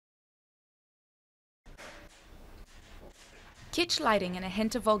Kitsch lighting and a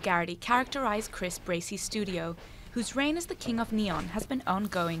hint of vulgarity characterize Chris Bracey's studio, whose reign as the king of neon has been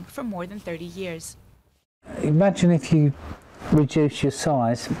ongoing for more than 30 years. Imagine if you reduce your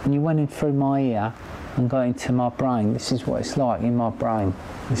size and you went in through my ear and got into my brain. This is what it's like in my brain.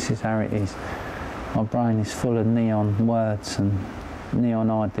 This is how it is. My brain is full of neon words and neon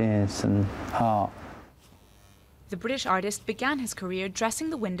ideas and art. The British artist began his career dressing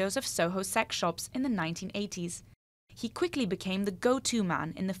the windows of Soho sex shops in the 1980s. He quickly became the go-to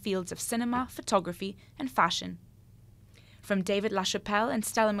man in the fields of cinema, photography and fashion. From David LaChapelle and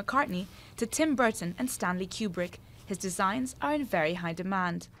Stella McCartney to Tim Burton and Stanley Kubrick, his designs are in very high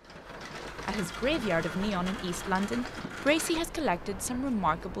demand. At his graveyard of neon in East London, Bracey has collected some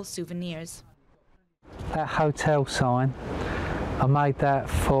remarkable souvenirs. That hotel sign, I made that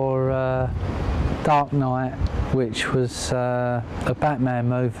for Dark Knight, which was a Batman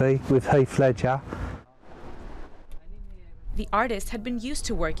movie with Heath Ledger. The artist had been used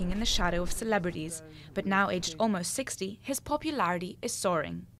to working in the shadow of celebrities, but now aged almost 60, his popularity is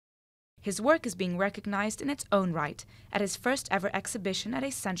soaring. His work is being recognised in its own right at his first ever exhibition at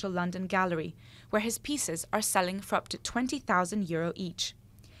a central London gallery, where his pieces are selling for up to €20,000 each.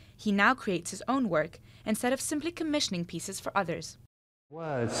 He now creates his own work instead of simply commissioning pieces for others.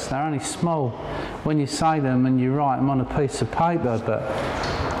 Words, they're only small when you say them and you write them on a piece of paper, but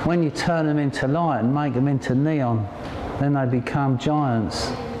when you turn them into light and make them into neon, then they become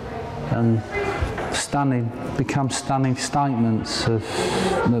giants and become stunning statements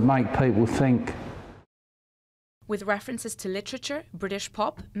that make people think. With references to literature, British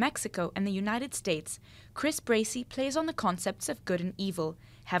pop, Mexico and the United States, Chris Bracey plays on the concepts of good and evil,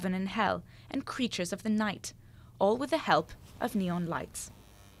 heaven and hell, and creatures of the night, all with the help of neon lights.